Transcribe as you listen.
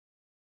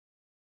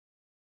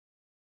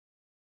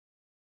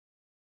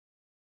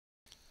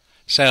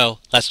So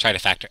let's try to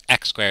factor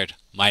x squared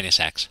minus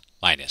x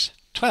minus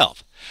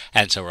 12.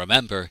 And so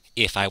remember,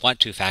 if I want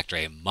to factor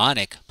a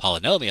monic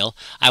polynomial,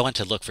 I want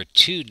to look for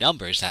two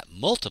numbers that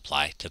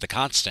multiply to the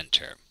constant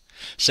term.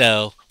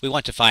 So we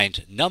want to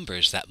find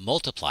numbers that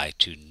multiply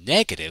to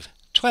negative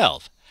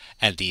 12.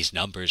 And these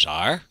numbers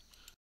are...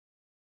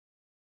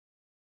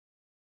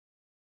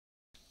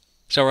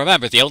 So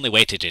remember, the only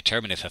way to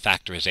determine if a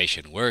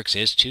factorization works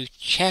is to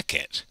check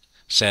it.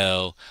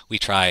 So we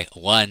try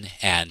 1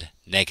 and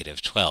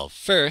negative 12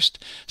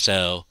 first.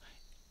 So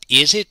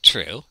is it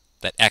true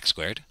that x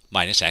squared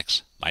minus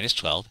x minus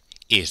 12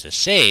 is the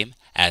same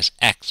as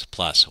x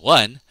plus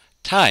 1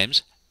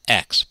 times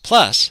x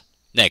plus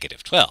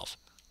negative 12?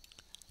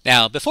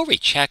 Now, before we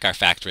check our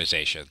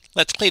factorization,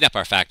 let's clean up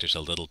our factors a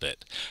little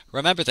bit.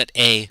 Remember that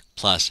a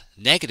plus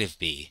negative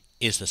b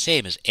is the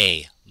same as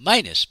a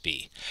minus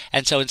b.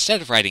 And so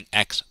instead of writing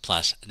x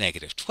plus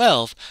negative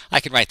 12, I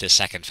can write this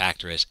second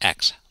factor as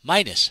x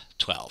minus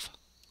 12.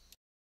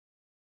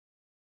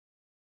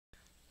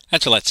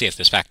 And so let's see if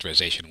this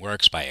factorization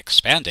works by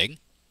expanding.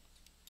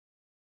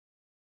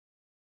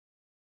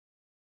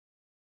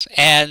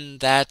 And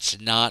that's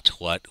not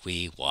what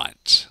we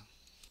want.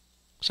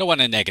 So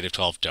 1 and negative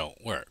 12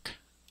 don't work.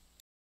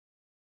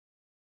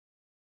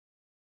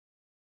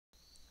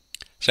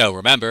 So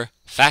remember,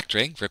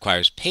 factoring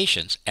requires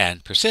patience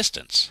and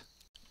persistence.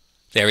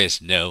 There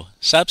is no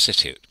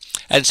substitute.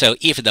 And so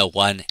even though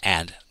 1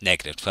 and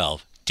negative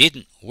 12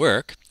 didn't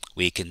work,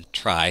 we can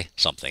try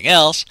something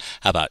else.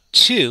 How about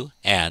 2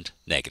 and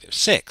negative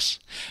 6?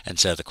 And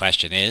so the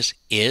question is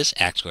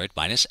x squared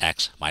minus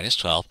x minus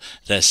 12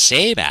 the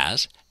same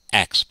as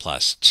x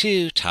plus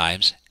 2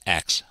 times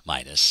x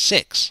minus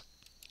 6?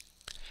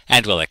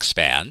 And we'll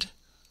expand.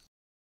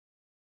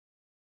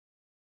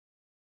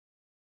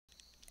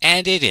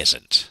 And it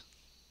isn't.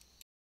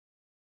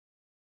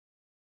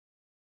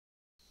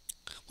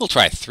 We'll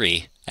try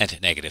 3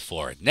 and negative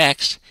 4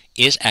 next.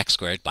 Is x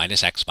squared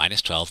minus x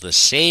minus 12 the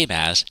same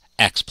as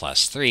x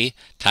plus 3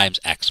 times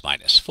x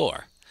minus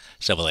 4?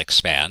 So we'll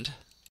expand.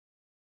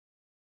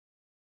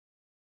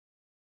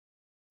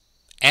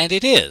 And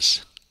it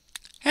is.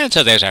 And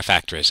so there's our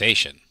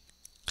factorization.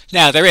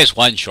 Now, there is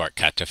one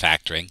shortcut to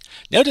factoring.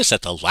 Notice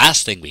that the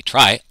last thing we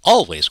try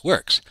always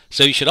works,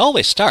 so you should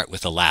always start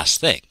with the last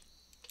thing.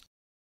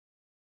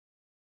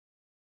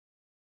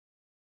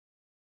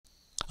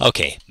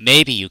 Okay,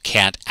 maybe you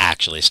can't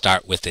actually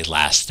start with the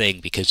last thing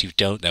because you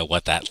don't know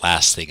what that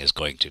last thing is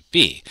going to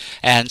be.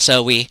 And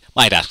so we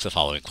might ask the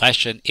following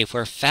question. If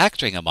we're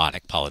factoring a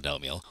monic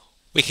polynomial,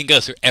 we can go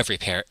through every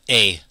pair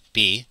a,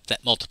 b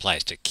that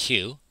multiplies to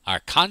q,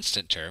 our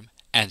constant term,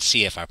 and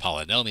see if our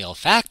polynomial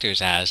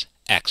factors as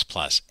x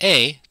plus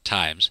a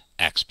times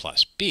x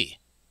plus b.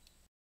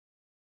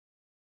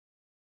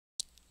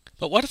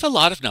 But what if a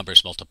lot of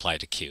numbers multiply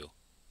to q?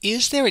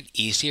 Is there an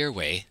easier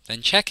way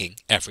than checking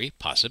every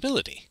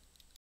possibility?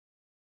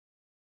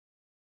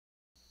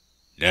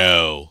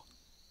 No.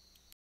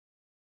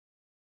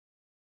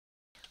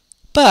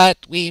 But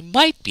we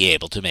might be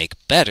able to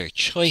make better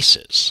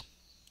choices.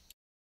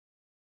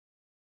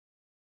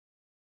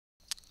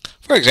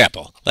 For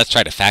example, let's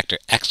try to factor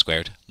x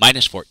squared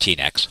minus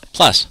 14x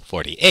plus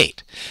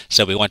 48.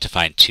 So we want to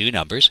find two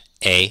numbers,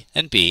 a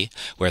and b,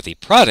 where the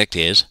product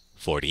is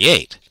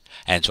 48.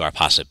 And so our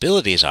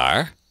possibilities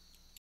are...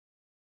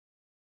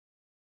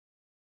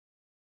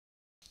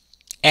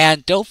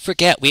 And don't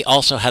forget, we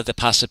also have the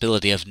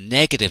possibility of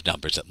negative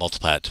numbers that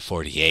multiply to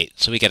 48,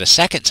 so we get a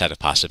second set of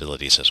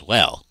possibilities as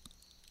well.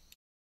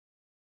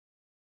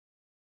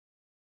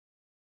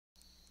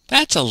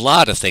 That's a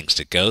lot of things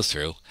to go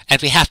through,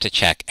 and we have to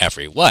check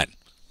every one.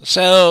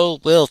 So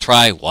we'll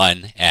try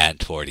 1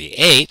 and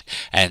 48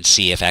 and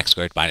see if x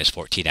squared minus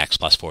 14x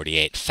plus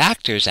 48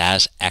 factors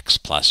as x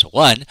plus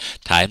 1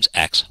 times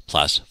x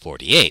plus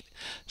 48.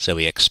 So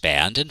we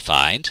expand and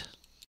find...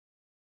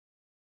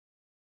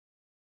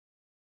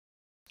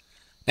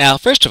 Now,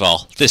 first of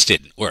all, this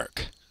didn't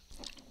work.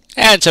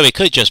 And so we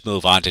could just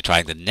move on to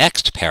trying the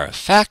next pair of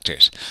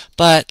factors.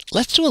 But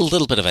let's do a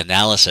little bit of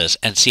analysis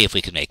and see if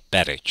we can make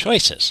better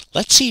choices.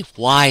 Let's see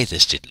why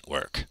this didn't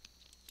work.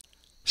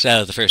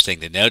 So the first thing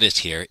to notice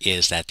here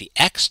is that the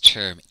x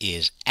term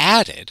is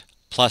added,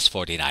 plus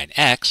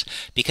 49x,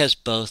 because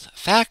both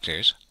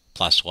factors,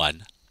 plus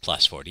 1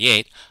 plus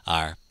 48,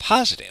 are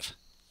positive.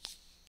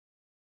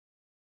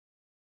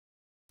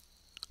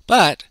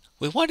 But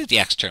we wanted the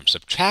x term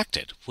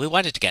subtracted. We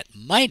wanted to get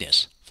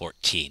minus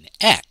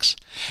 14x.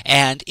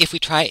 And if we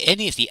try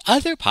any of the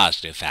other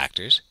positive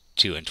factors,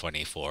 2 and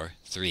 24,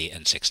 3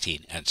 and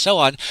 16, and so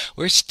on,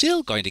 we're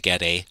still going to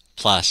get a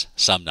plus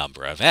some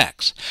number of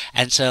x.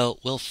 And so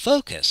we'll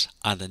focus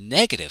on the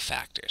negative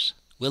factors.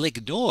 We'll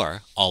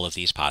ignore all of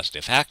these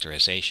positive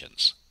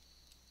factorizations.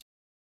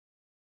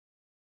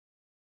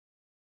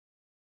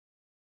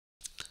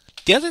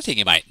 The other thing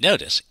you might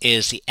notice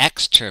is the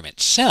x term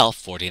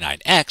itself,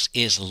 49x,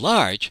 is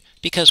large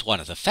because one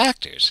of the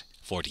factors,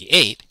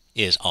 48,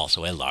 is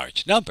also a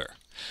large number.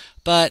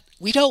 But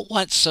we don't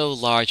want so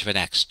large of an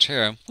x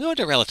term. We want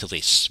a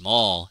relatively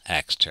small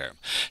x term.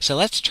 So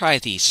let's try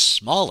the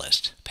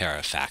smallest pair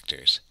of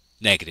factors,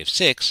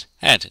 -6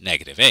 and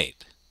 -8.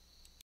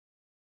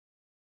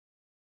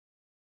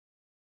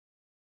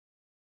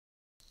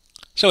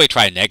 So we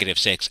try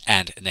 -6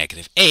 and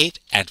 -8,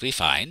 and we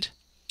find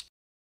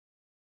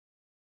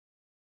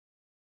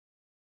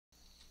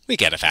we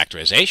get a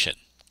factorization.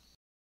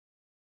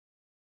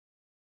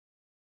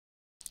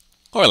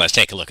 Or let's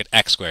take a look at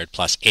x squared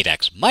plus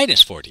 8x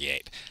minus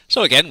 48.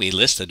 So again, we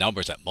list the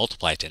numbers that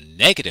multiply to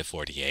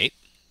 -48.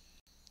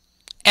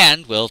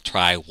 And we'll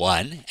try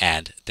 1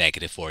 and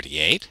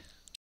 -48,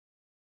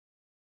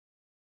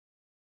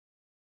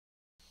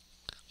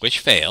 which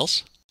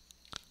fails.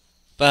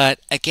 But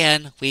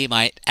again, we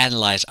might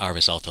analyze our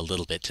result a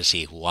little bit to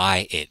see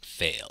why it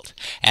failed.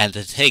 And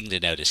the thing to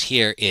notice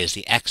here is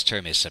the x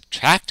term is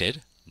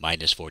subtracted,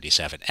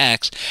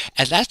 -47x,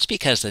 and that's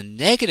because the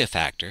negative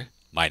factor,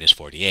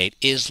 -48,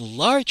 is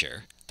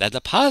larger than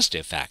the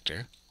positive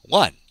factor,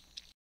 1.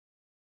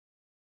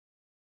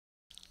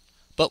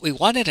 But we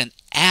wanted an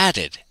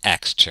added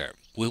x term.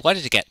 We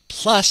wanted to get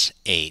plus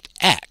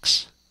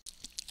 8x.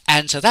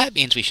 And so that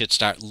means we should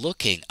start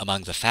looking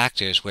among the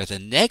factors where the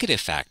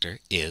negative factor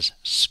is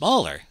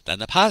smaller than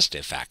the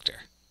positive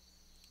factor.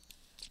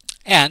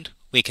 And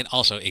we can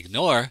also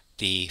ignore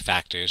the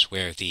factors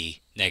where the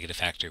negative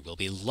factor will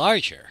be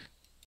larger.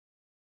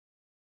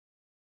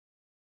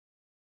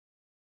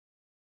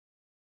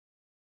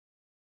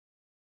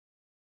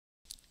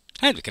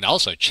 And we can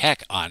also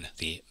check on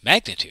the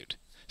magnitude.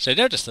 So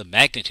notice the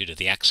magnitude of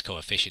the x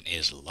coefficient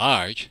is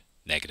large,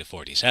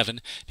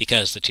 -47,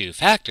 because the two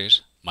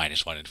factors,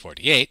 -1 and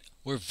 48,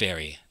 were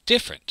very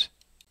different.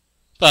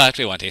 But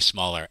we want a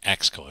smaller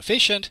x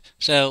coefficient,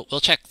 so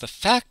we'll check the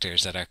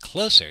factors that are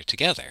closer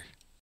together.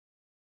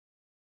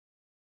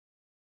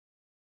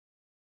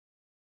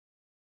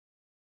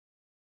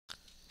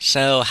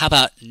 So how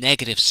about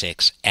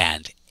 -6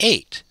 and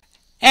 8?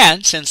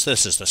 And since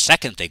this is the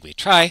second thing we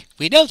try,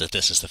 we know that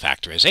this is the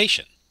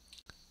factorization.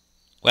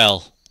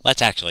 Well,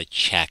 let's actually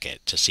check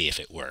it to see if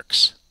it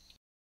works.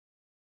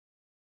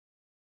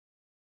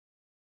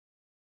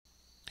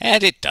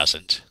 And it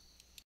doesn't.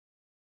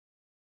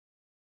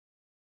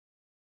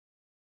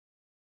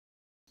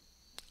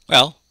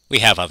 Well, we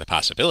have other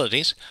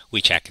possibilities.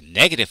 We check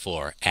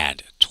 -4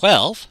 and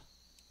 12.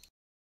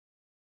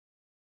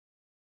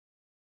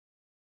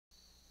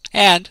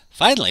 And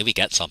finally, we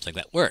get something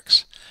that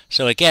works.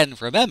 So again,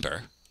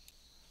 remember,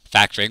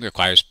 factoring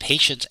requires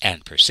patience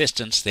and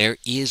persistence. There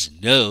is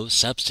no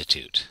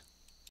substitute.